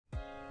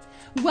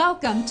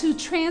Welcome to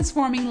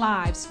Transforming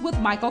Lives with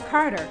Michael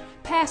Carter,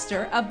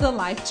 pastor of The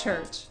Life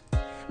Church.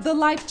 The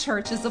Life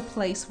Church is a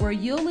place where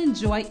you'll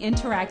enjoy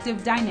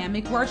interactive,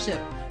 dynamic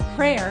worship,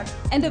 prayer,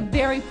 and a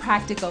very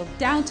practical,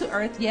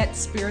 down-to-earth yet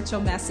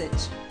spiritual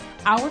message.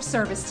 Our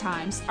service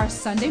times are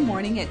Sunday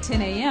morning at 10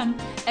 a.m.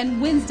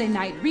 and Wednesday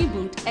night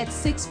reboot at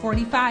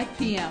 6:45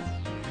 p.m.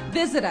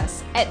 Visit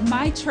us at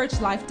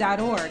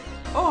mychurchlife.org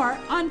or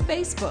on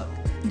Facebook.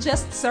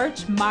 Just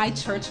search My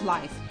Church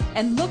Life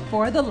and look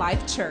for The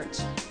Life Church.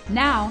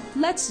 Now,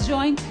 let's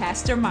join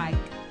Pastor Mike.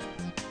 Man,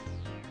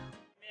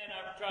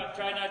 I'll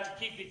try not to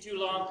keep you too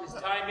long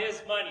because time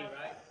is money,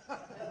 right?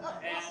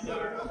 And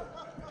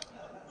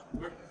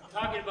we're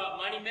talking about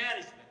money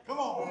management. Come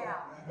on.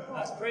 I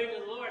was praying to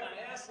the Lord, and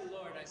I asked the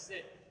Lord, I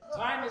said,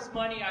 time is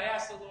money. I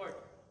asked the Lord,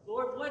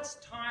 what's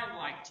time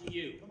like to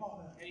you?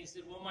 And he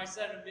said, well, my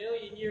son,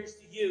 1,000,000 years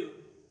to you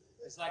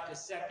is like a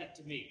second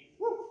to me.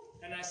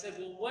 And I said,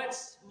 well,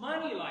 what's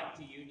money like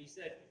to you? And he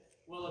said,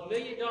 well, $1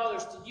 million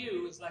to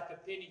you is like a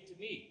penny to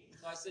me.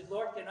 So I said,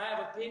 Lord, can I have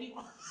a penny?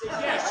 He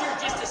said, yeah,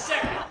 sure, just a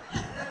second.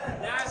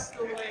 That's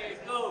the way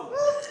it goes.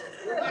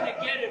 We're going to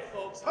get it,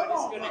 folks, but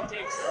it's going to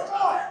take some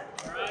time,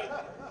 all right?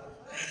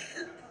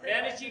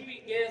 Managing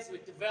begins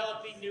with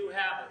developing new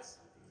habits.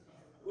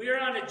 We are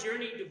on a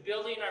journey to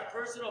building our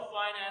personal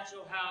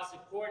financial house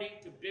according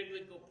to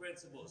biblical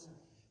principles.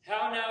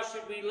 How now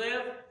should we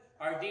live?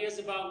 Our ideas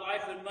about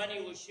life and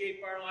money will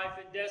shape our life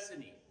and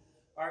destiny.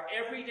 Our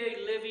everyday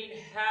living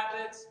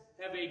habits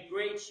have a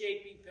great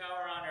shaping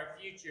power on our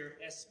future,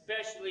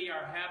 especially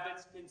our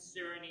habits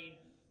concerning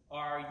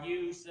our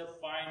use of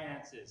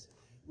finances.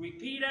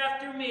 Repeat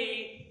after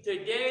me.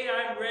 Today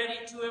I'm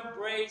ready to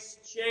embrace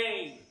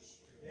change.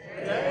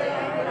 Today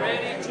I'm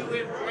ready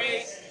to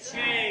embrace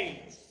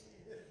change.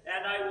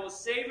 And I will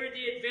savor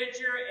the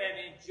adventure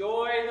and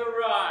enjoy the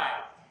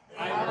ride.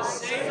 I will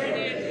savor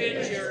the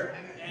adventure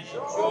and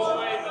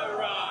enjoy the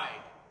ride.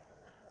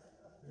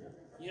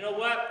 You know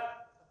what?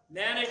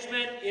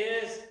 Management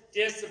is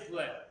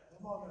discipline.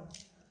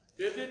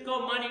 Biblical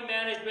money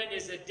management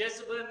is a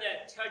discipline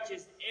that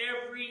touches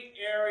every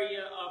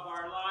area of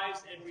our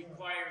lives and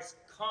requires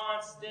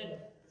constant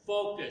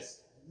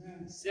focus.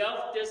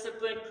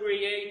 Self-discipline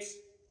creates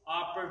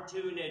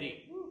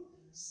opportunity.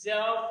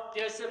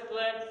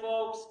 Self-discipline,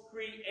 folks,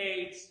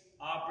 creates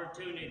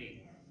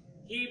opportunity.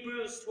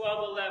 Hebrews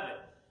 12:11.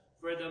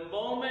 For the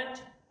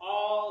moment,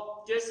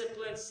 all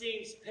discipline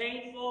seems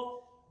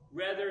painful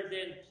rather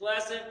than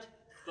pleasant,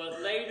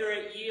 but later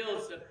it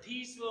yields the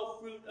peaceful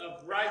fruit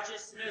of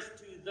righteousness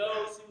to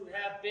those who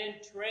have been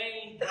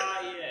trained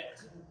by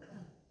it.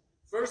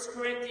 1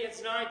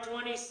 Corinthians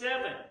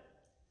 9:27.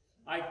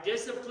 I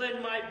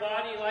discipline my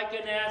body like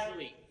an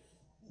athlete,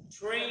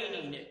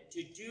 training it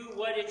to do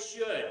what it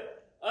should.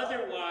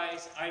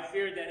 Otherwise, I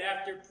fear that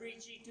after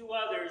preaching to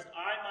others,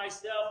 I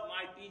myself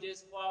might be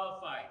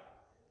disqualified.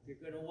 You're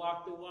going to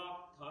walk the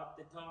walk, talk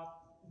the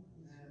talk,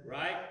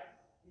 right?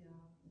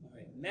 All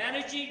right.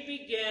 Managing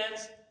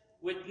begins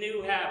with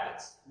new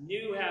habits.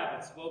 New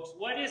habits, folks.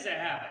 What is a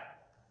habit?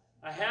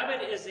 A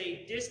habit is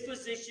a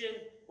disposition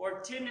or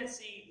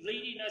tendency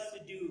leading us to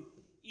do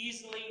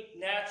easily,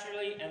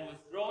 naturally, and with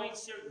growing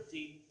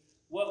certainty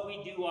what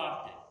we do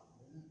often.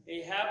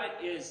 A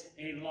habit is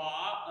a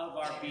law of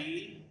our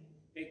being,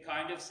 a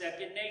kind of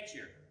second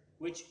nature,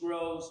 which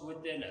grows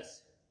within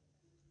us.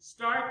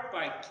 Start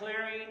by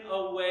clearing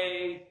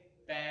away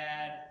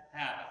bad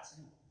habits.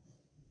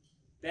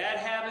 Bad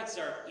habits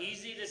are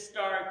easy to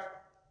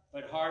start,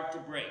 but hard to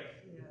break.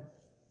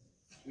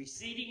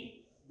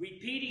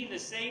 Repeating the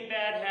same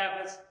bad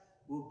habits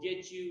will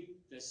get you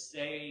the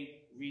same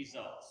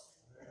results.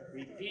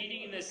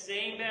 Repeating the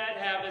same bad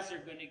habits are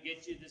going to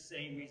get you the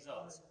same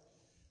results.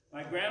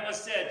 My grandma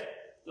said,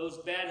 those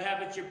bad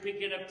habits you're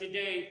picking up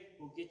today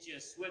will get you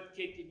a swift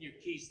kick in your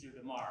keister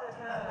tomorrow.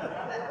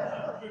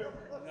 You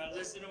gotta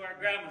listen to our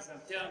grandmas,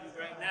 I'm telling you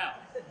right now.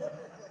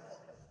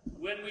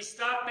 When we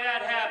stop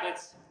bad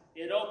habits,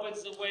 it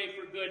opens the way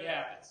for good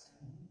habits.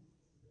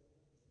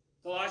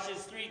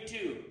 Colossians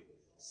 3:2,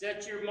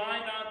 set your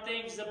mind on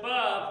things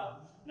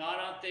above, not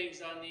on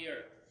things on the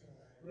earth.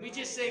 Let me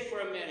just say for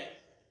a minute,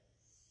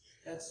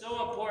 that's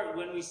so important.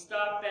 When we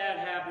stop bad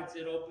habits,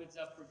 it opens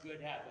up for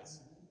good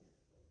habits.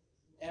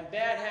 And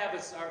bad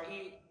habits are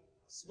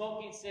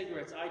smoking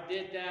cigarettes. I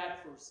did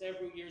that for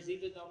several years,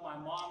 even though my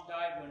mom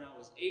died when I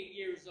was 8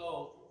 years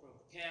old from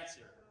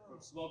cancer,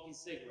 from smoking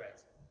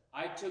cigarettes.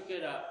 I took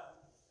it up,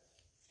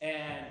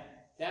 and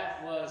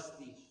that was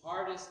the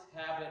hardest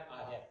habit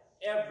I have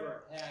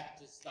ever had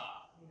to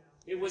stop.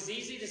 It was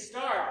easy to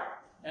start,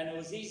 and it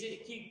was easy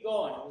to keep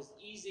going. It was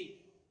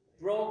easy,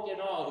 broke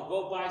and all, to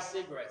go buy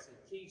cigarettes and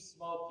keep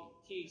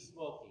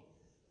smoking.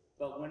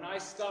 But when I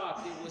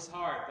stopped, it was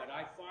hard. But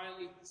I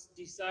finally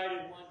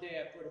decided one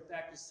day, I put a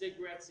pack of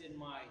cigarettes in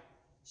my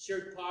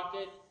shirt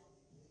pocket,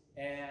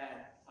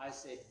 and I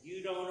said,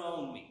 you don't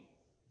own me.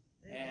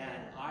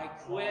 And I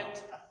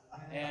quit,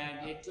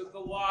 and it took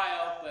a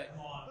while, but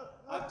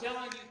I'm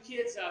telling you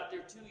kids out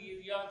there too,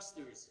 you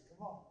youngsters,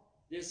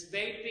 this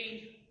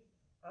vaping,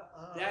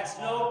 That's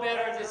no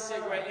better than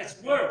cigarette.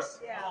 It's worse.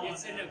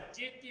 It's an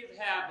addictive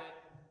habit.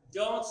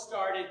 Don't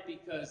start it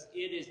because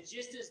it is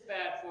just as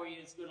bad for you.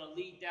 It's going to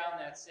lead down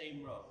that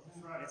same road.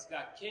 It's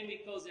got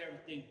chemicals,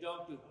 everything.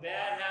 Don't do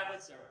bad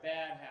habits are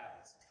bad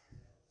habits.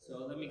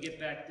 So let me get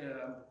back to,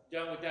 I'm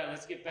done with that.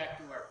 Let's get back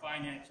to our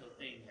financial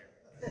thing here.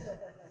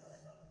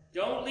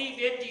 Don't leave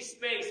empty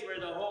space where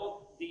the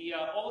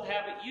old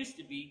habit used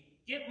to be.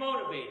 Get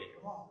motivated.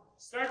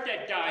 Start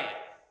that diet,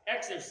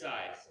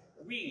 exercise,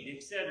 read,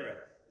 etc.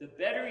 The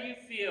better you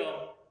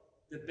feel,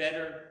 the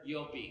better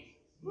you'll be.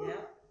 Yeah.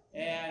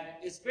 And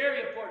it's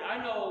very important.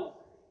 I know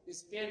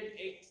it's been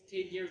 8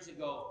 to 10 years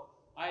ago.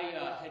 I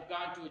had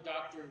gone to a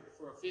doctor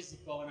for a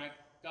physical, and I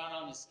got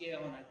on the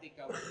scale, and I think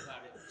I was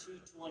about at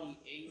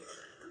 228.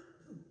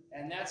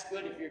 And that's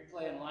good if you're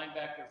playing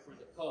linebacker for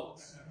the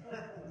Colts.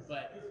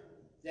 But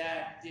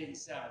that didn't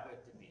sound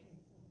good to me.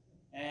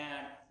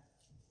 And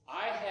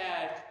I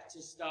had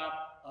to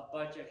stop a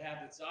bunch of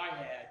habits I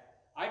had.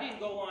 I didn't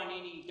go on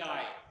any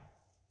diet.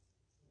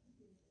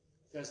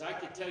 Because I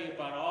could tell you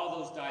about all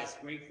those diets,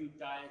 grapefruit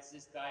diets,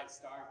 this diet,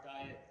 starve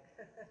diet.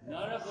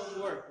 None of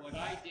them worked. What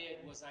I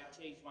did was I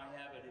changed my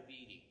habit of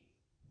eating.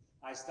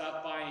 I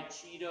stopped buying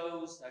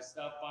Cheetos. I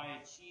stopped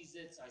buying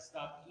Cheez-Its. I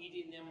stopped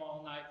eating them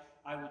all night.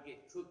 I would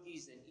get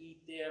cookies and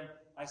eat them.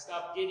 I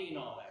stopped getting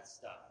all that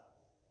stuff.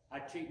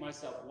 I'd treat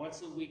myself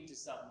once a week to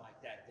something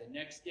like that. The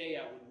next day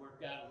I would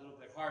work out a little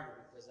bit harder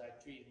because I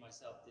treated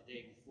myself the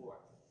day before.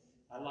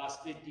 I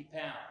lost 50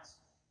 pounds.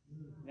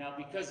 Now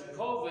because of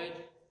COVID,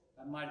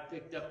 I might have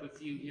picked up a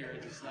few here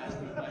this last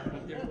week,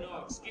 but there's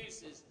no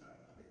excuses.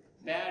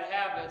 Bad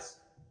habits,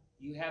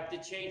 you have to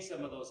change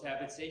some of those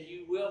habits, and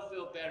you will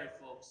feel better,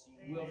 folks.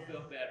 You will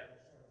feel better.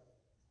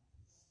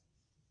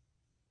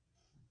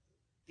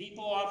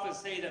 People often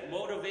say that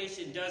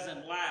motivation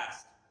doesn't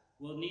last.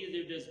 Well,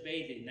 neither does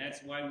bathing.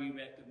 That's why we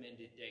recommend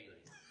it daily.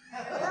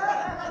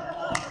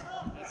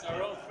 That's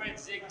our old friend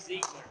Zig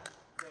Ziglar.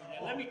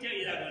 Now, let me tell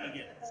you that one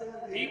again.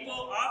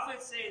 People often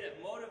say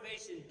that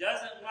motivation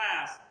doesn't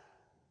last.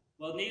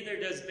 Well, neither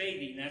does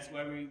bathing. That's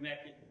why we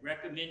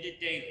recommend it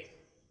daily.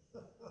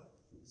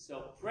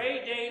 So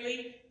pray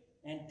daily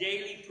and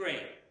daily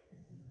pray.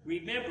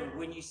 Remember,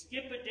 when you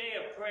skip a day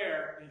of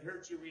prayer, it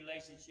hurts your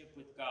relationship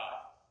with God.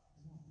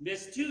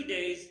 Miss 2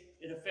 days,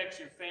 it affects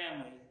your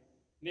family.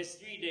 Miss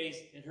 3 days,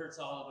 it hurts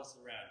all of us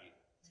around you.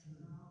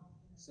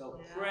 So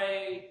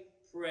pray,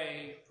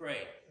 pray,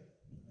 pray.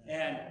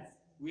 And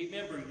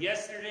remember,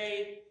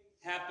 yesterday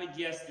happened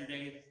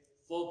yesterday.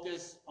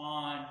 Focus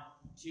on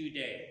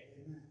today.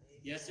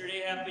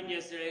 Yesterday happened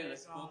yesterday.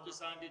 Let's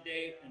focus on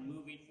today and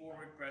moving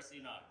forward, pressing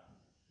on.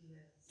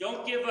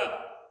 Don't give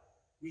up.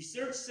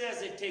 Research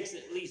says it takes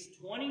at least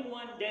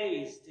 21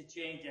 days to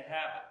change a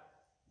habit.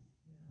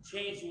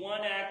 Change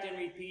one act and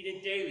repeat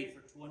it daily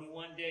for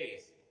 21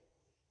 days.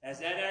 As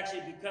that action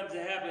becomes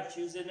a habit,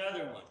 choose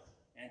another one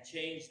and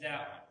change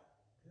that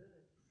one.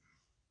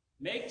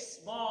 Make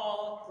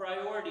small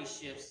priority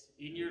shifts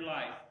in your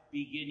life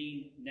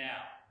beginning now.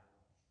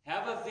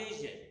 Have a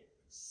vision.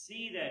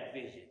 See that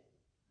vision.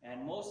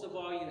 And most of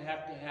all, you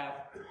have to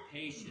have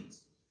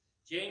patience.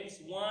 James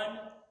 1,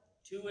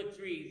 2, and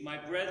 3. My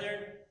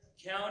brethren,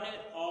 count it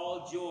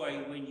all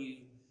joy when you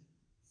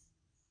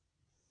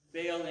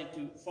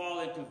fall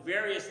into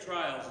various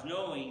trials,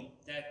 knowing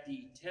that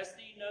the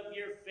testing of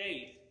your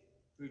faith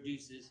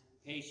produces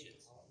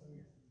patience.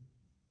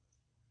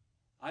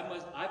 I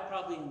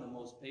probably am the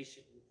most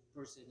patient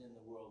person in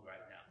the world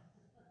right now,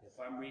 if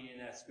I'm reading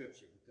that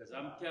scripture, because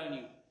I'm telling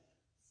you,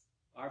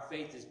 our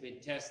faith has been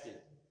tested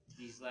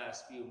these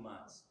last few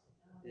months,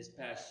 this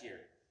past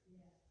year.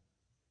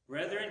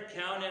 Brethren,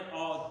 count it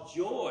all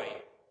joy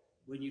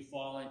when you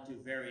fall into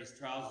various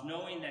trials,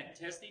 knowing that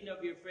testing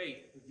of your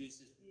faith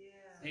produces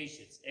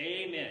patience.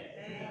 Amen.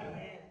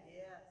 Amen.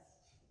 Yes.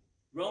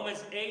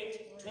 Romans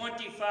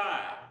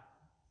 8:25.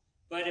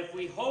 But if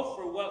we hope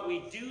for what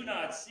we do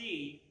not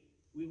see,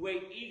 we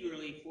wait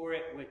eagerly for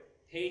it with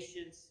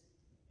patience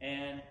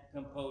and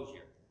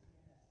composure.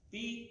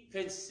 Be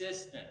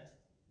consistent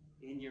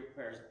in your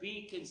prayers.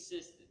 Be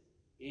consistent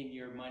in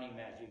your money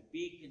management.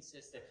 Be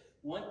consistent.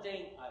 One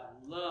thing I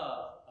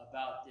love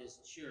about this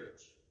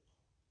church,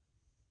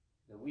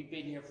 that we've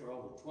been here for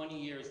over 20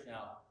 years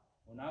now,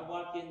 when I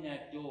walk in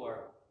that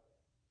door,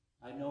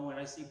 I know when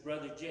I see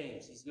Brother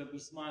James, he's going to be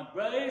smiling.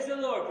 Praise the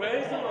Lord,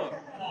 praise the Lord.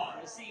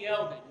 I see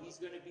Elvin, he's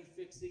going to be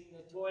fixing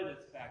the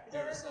toilets back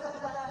there or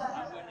something.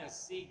 I'm going to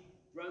see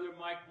Brother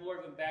Mike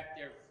Morgan back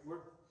there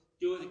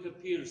doing the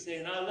computer,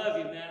 saying, I love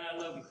you, man, I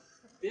love you.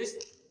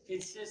 This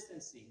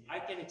consistency, I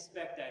can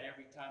expect that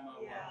every time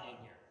I walk in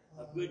here.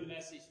 A good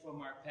message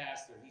from our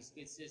pastor. He's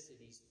consistent.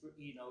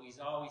 He's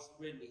always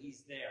friendly.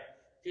 He's there.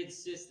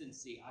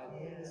 Consistency.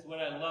 That's what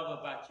I love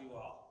about you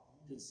all.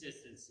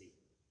 Consistency.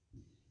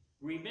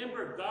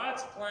 Remember,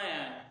 God's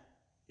plan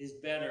is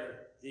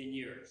better than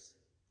yours.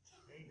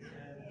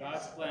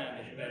 God's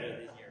plan is better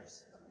than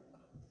yours.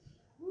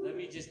 Let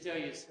me just tell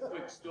you a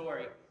quick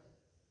story.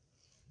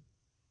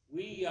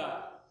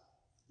 The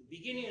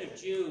beginning of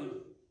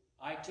June,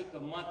 I took a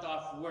month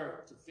off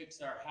work to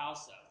fix our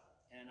house up.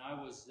 and I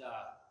was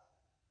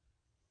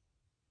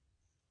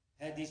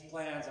had these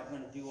plans. I'm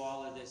going to do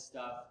all of this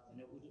stuff, and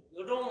it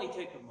would only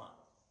take a month.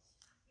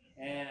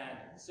 And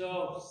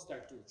so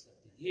start doing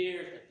something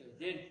here,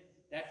 then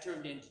that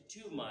turned into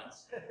 2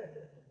 months.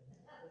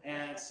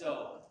 And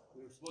so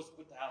we were supposed to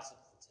put the house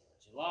up for sale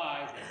in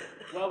July. Then,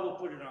 well, we'll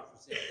put it on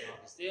for sale in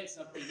August. Then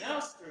something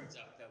else turns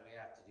up that we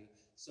have to do.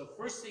 So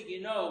first thing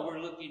you know, we're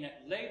looking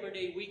at Labor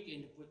Day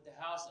weekend to put the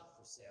house up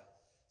for sale.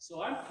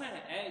 So I'm kind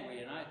of angry,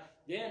 and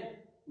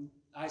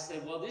I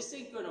said, well, this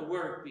ain't going to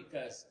work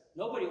because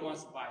nobody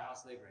wants to buy a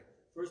house Labor Day.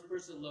 First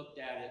person looked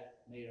at it,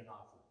 made an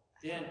offer.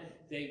 Then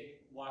they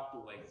walked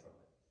away from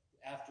it.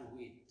 After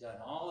we'd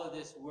done all of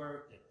this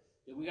work,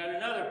 then we got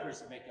another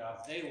person make an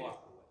offer. They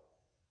walked away.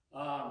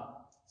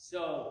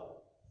 So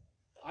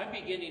I'm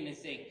beginning to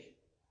think,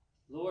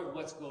 Lord,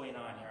 what's going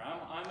on here?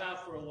 I'm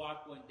out for a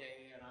walk one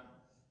day, and I'm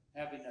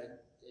having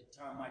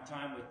my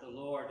time with the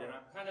Lord, and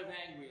I'm kind of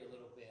angry a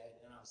little bit.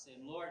 And I'm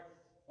saying, Lord,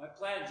 my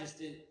plan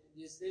just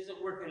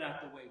isn't working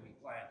out the way we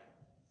planned it.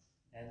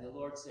 And the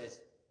Lord says,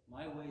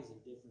 my ways are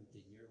different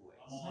than your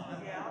ways. Come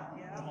on.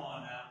 Yeah. Come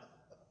on now.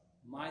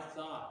 My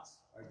thoughts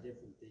are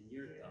different than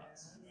your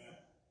thoughts.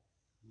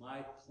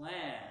 My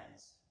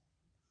plans,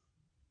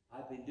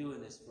 I've been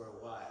doing this for a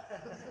while.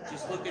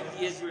 Just look at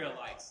the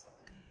Israelites.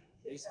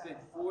 They spent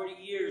 40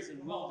 years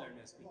in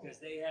wilderness because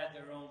they had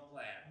their own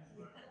plan.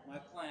 My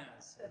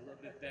plans are a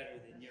little bit better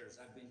than yours.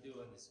 I've been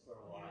doing this for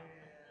a while.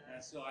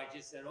 And so I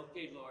just said,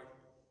 okay, Lord,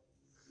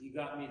 you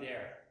got me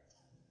there.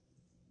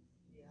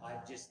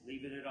 I'm just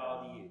leaving it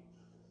all to you.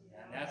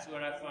 And that's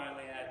what I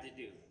finally had to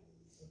do.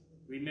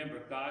 Remember,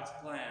 God's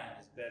plan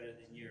is better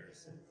than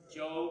yours.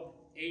 Job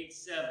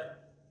 8:7.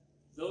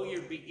 Though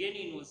your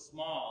beginning was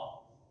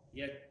small,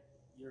 yet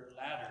your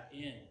latter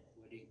end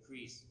would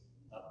increase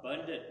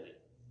abundantly.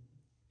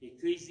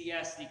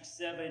 Ecclesiastes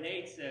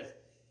 7:8 says,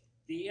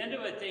 the end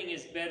of a thing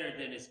is better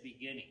than its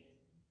beginning.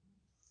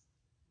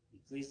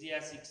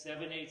 Ecclesiastes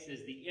 7:8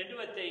 says, the end of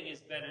a thing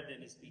is better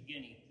than its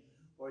beginning.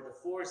 Or the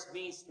Forest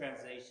Means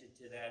translation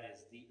to that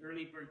is, the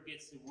early bird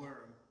gets the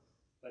worm,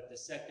 but the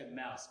second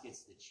mouse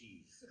gets the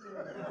cheese.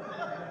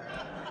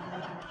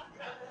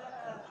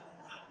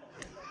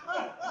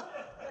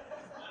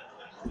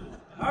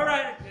 All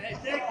right, okay,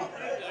 thank you.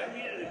 I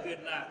needed a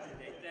good laugh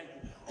today, thank you.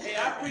 Hey, I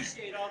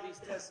appreciate all these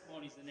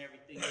testimonies and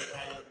everything you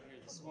had over here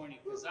this morning,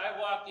 because I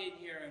walk in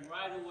here and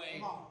right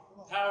away,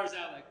 power's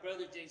out, like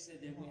Brother Jay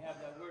said, then we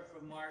have that word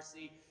from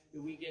Marcy,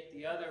 that we get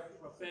the other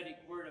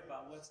prophetic word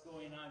about what's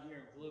going on here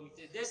in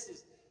Bloomington. This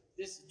is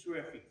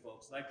terrific,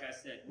 folks. Like I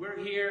said, we're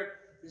here.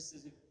 This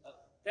is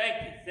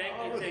thank you.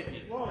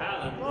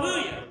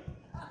 Hallelujah.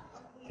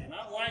 And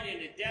I'm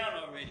winding it down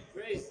already.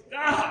 Praise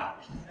God.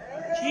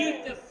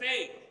 Keep the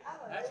faith.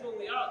 That's what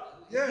we all.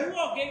 You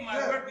all gave my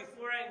word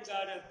before I even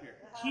got up here.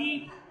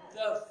 Keep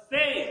the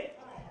faith.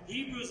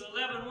 Hebrews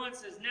 11:1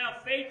 says, now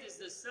faith is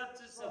the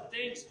substance of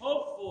things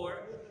hoped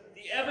for,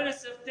 the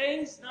evidence of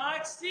things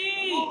not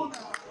seen.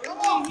 What did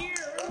we hear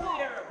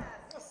earlier?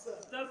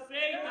 The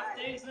faith of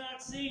things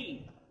not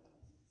seen.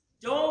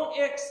 Don't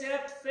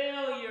accept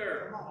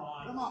failure.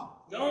 Come on.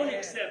 Don't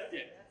accept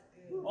it.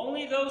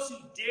 Only those who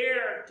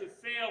dare to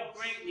fail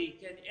greatly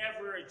can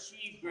ever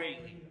achieve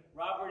greatly.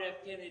 Robert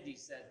F. Kennedy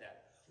said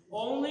that.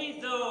 Only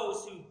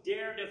those who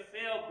dare to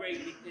fail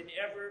greatly can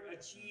ever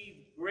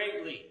achieve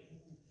greatly.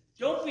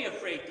 Don't be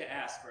afraid to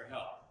ask for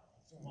help.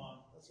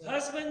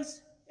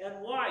 Husbands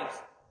and wives,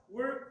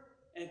 work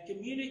and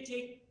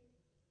communicate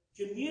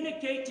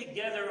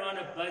together on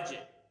a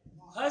budget.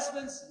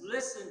 Husbands,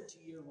 listen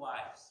to your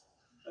wives.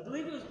 I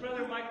believe it was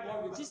Brother Mike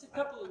Morgan just a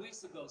couple of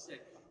weeks ago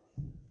said,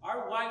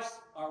 our wives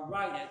are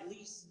right at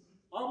least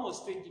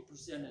almost 50% of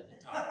the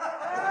time.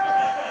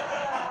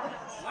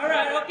 All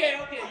right, okay.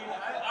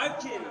 I'm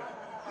kidding.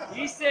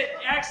 He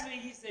said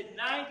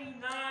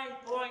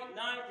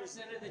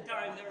 99.9% of the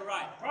time they're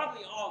right.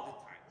 Probably all the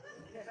time.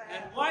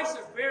 And wives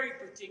are very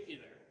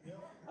particular.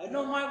 I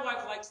know my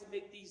wife likes to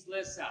make these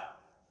lists out.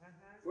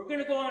 We're going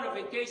to go on a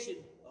vacation.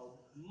 A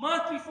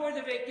month before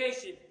the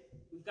vacation,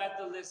 we've got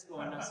the list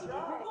going. I said,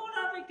 well, we're going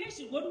on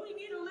vacation. What do we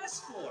need a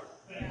list for?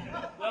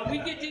 Well, we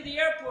get to the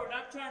airport, and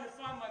I'm trying to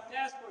find my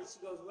passport. She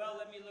goes, well,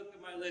 let me look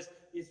at my list.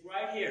 It's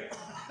right here.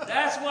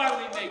 That's why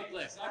we make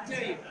lists. I'll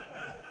tell you.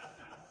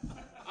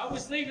 I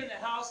was leaving the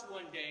house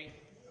one day.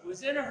 I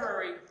was in a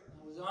hurry.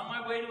 I was on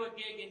my way to a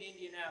gig in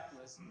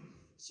Indianapolis.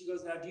 She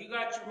goes, now, do you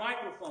got your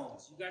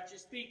microphones? You got your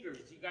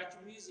speakers? You got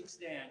your music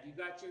stand? You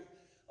got your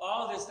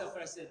all this stuff?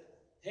 And I said,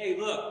 hey,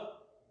 look,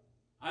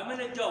 I'm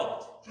an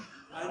adult.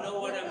 I know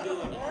what I'm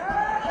doing.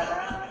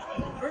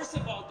 First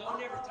of all,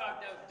 don't ever tell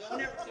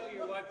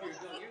your wife you're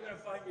adult. You're going to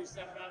find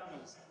yourself out in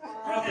those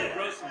public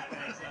grocery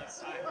bags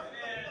outside.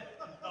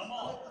 Come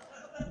on.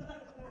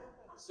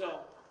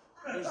 So,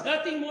 there's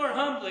nothing more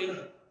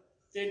humbling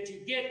than to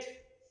get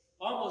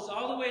almost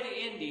all the way to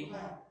Indy,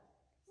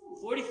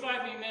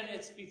 45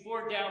 minutes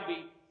before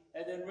downbeat,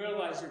 and then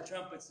realize your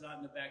trumpet's not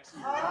in the back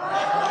seat.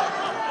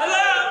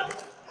 Hello?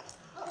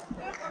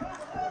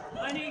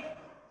 Honey?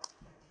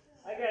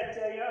 I gotta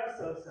tell you, I'm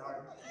so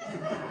sorry.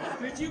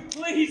 Could you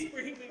please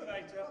bring me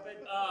my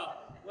trumpet?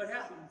 What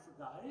happened? You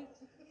forgot it?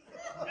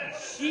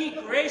 She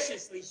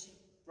graciously, she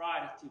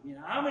brought it to me.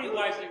 Now, how many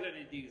wives are going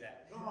to do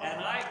that?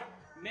 And I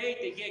made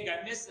the gig.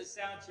 I missed the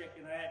sound check,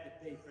 and I had to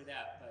pay for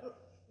that. But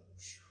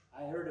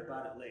I heard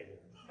about it later.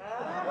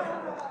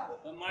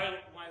 But my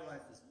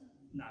wife is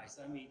nice.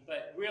 I mean,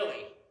 but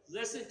really,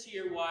 listen to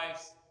your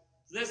wives.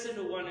 Listen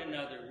to one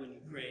another when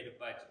you create a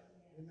budget.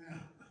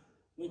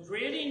 When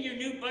creating your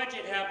new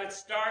budget habits,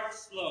 start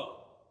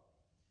slow.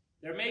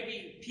 There may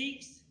be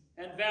peaks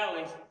and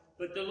valleys,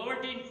 but the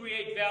Lord didn't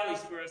create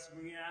valleys for us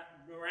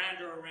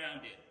around or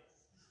around it.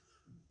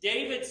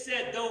 David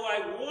said, though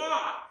I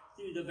walk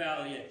through the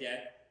valley of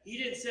death, he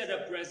didn't set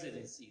up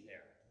residency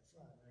there.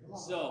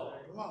 So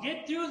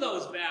get through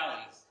those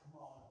valleys.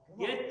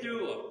 Get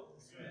through them.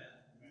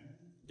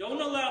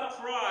 Don't allow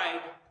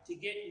pride to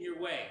get in your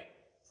way.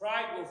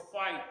 Pride will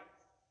fight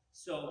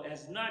so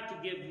as not to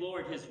give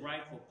Lord his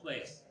rightful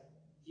place.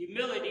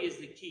 Humility is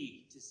the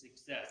key to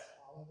success.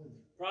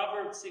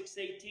 Proverbs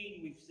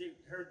 6:18, we've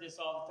heard this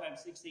all the time,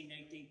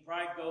 16:18,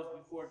 pride goes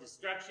before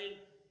destruction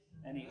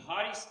and a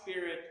haughty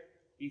spirit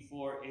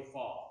before a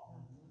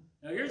fall.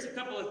 Now here's a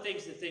couple of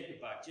things to think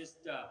about.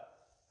 Just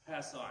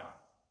pass on.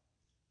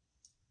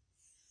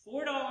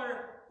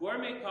 $4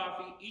 gourmet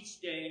coffee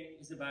each day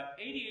is about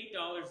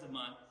 $88 a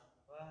month,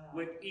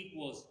 which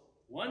equals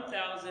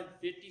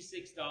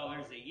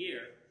 $1,056 a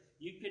year.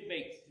 You could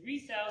make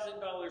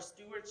 $3,000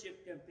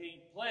 stewardship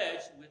campaign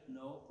pledge with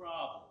no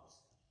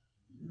problems.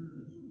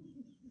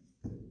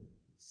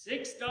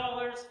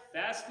 $6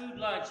 fast food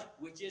lunch,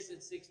 which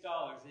isn't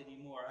 $6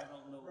 anymore. I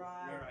don't know where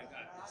I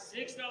got this.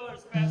 $6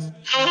 fast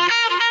food lunch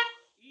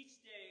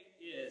each day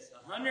is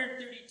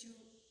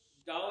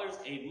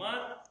 $132 a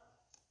month,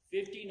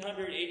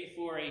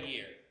 $1,584 a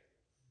year.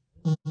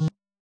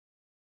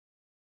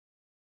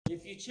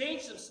 If you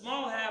change some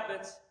small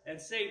habits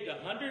and saved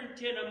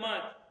 $110 a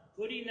month,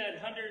 putting that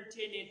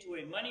 $110 into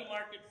a money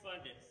market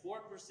fund at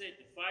 4%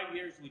 in 5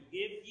 years would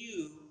give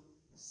you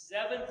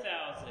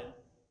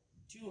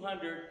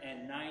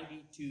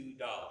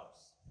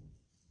 $7,292.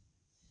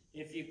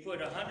 If you put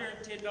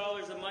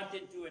 $110 a month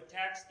into a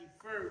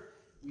tax-deferred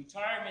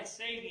retirement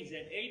savings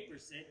at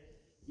 8%,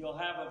 you'll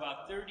have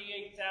about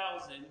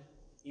 $38,000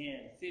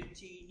 in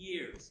 15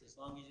 years, as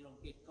long as you don't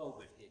get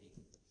COVID hitting.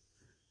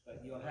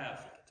 But you'll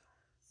have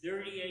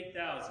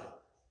 $38,000.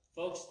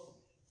 Folks,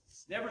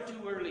 it's never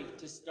too early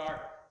to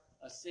start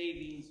a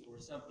savings or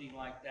something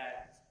like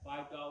that.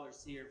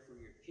 $5 here for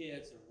your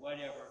kids or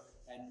whatever,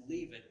 and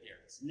leave it there.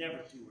 It's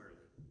never too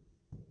early.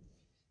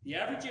 The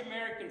average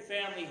American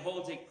family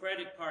holds a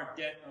credit card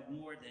debt of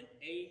more than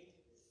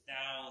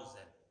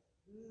 $8,000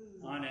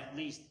 on at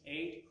least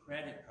 8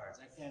 credit cards.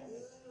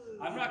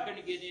 I'm not going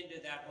to get into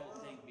that whole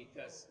thing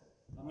because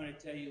I'm going to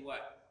tell you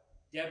what.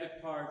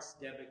 Debit cards.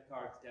 Get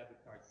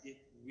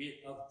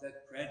rid of the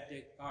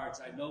credit cards.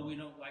 I know we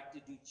don't like to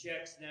do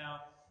checks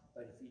now,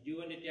 but if you're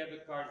doing a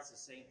debit card, it's the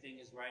same thing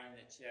as writing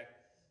a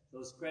check.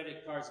 Those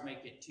credit cards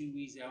make it too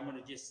easy. I'm going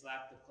to just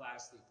slap the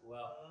plastic.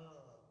 Well,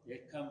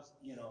 it comes,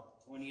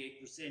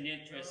 28%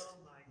 interest.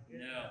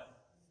 No.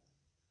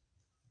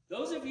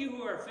 Those of you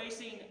who are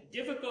facing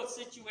difficult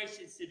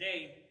situations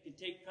today can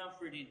take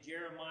comfort in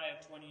Jeremiah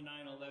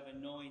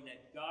 29:11, knowing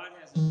that God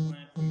has a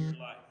plan for your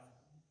life.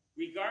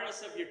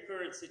 Regardless of your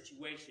current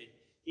situation,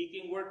 he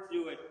can work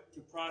through it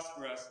to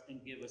prosper us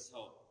and give us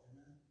hope.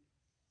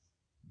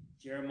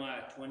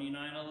 Jeremiah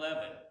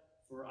 29:11,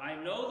 for I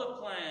know the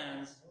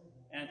plans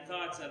and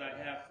thoughts that I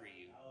have for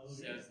you,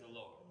 says the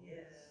Lord.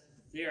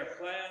 They are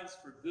plans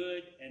for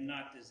good and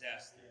not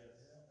disaster,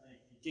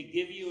 to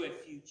give you a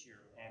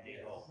future and a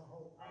hope.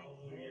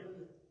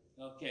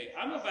 Okay,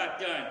 I'm about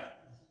done,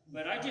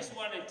 but I just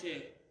wanted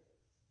to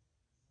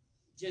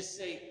just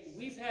say,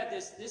 we've had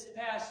this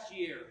past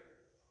year.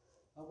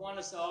 I want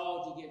us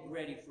all to get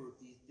ready for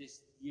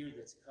this year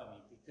that's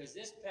coming, because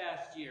this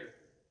past year,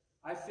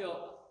 I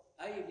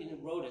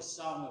even wrote a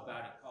song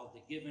about it called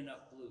The Giving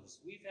Up Blues.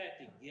 We've had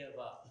to give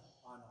up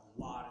on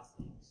a lot of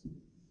things.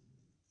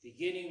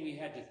 Beginning, we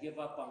had to give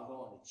up on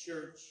going to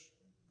church.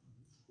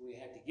 We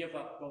had to give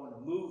up going to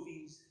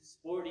movies,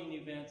 sporting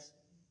events,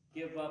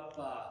 give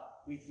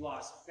up, we've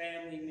lost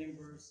family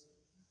members.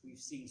 We've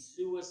seen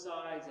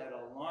suicides at an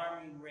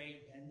alarming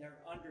rate, and they're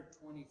under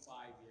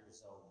 25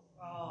 years old.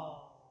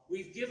 Oh.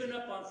 We've given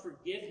up on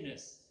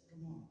forgiveness.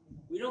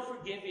 We don't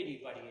forgive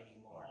anybody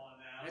anymore.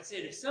 That's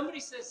it. If somebody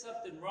says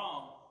something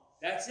wrong,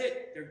 that's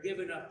it. They're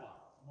giving up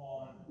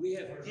on. We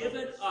have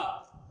given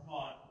up.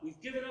 We've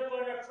given up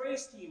on our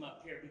praise team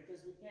up here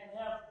because we can't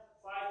have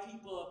 5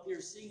 people up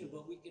here singing,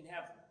 but we can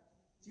have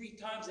 3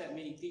 times that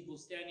many people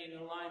standing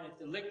in line at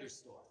the liquor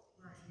store.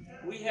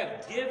 We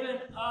have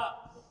given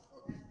up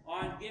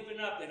on giving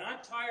up, and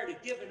I'm tired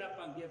of giving up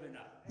on giving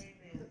up.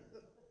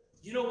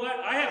 You know what?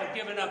 I haven't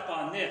given up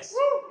on this.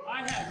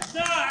 I have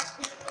not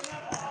given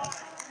up on it.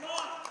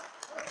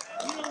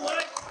 You know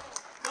what?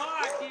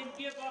 God didn't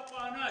give up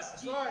on us.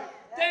 That's right.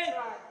 Thank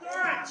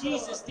God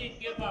Jesus didn't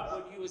give up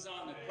when he was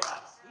on the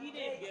cross. He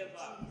didn't give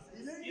up.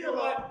 You know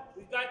what?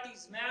 We got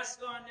these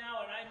masks on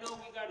now, and I know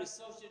we got to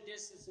social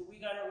distance, so we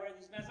got to wear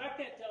these masks. I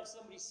can't tell if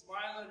somebody's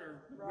smiling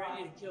or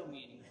ready to kill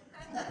me anymore.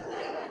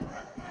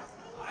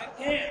 I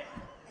can't.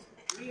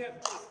 We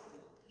have just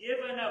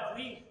given up.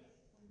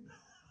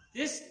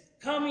 This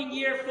coming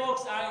year,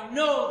 folks, I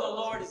know the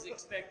Lord is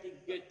expecting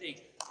good things.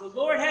 The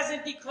Lord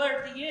hasn't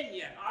declared the end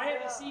yet. I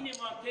haven't seen him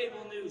on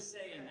cable news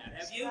saying that.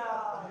 Have you?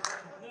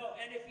 No.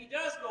 And if he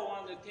does go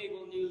on the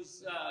cable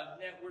news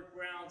network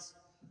grounds,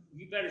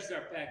 you better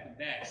start packing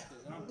bags,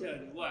 because I'm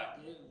telling you what,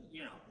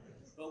 you know.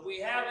 But we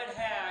haven't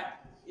had,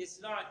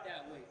 it's not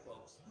that way,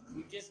 folks.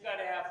 We just got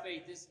to have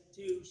faith. This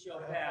too shall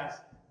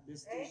pass.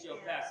 This too shall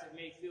pass. It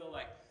may feel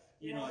like,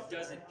 you know, a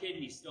dozen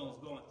kidney stones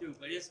going through,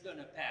 but it's going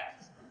to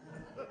pass.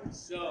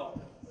 So,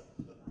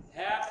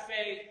 have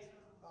faith,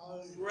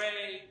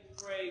 pray,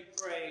 pray,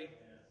 pray,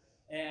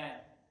 and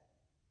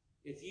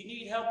if you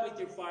need help with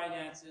your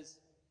finances,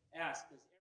 ask us.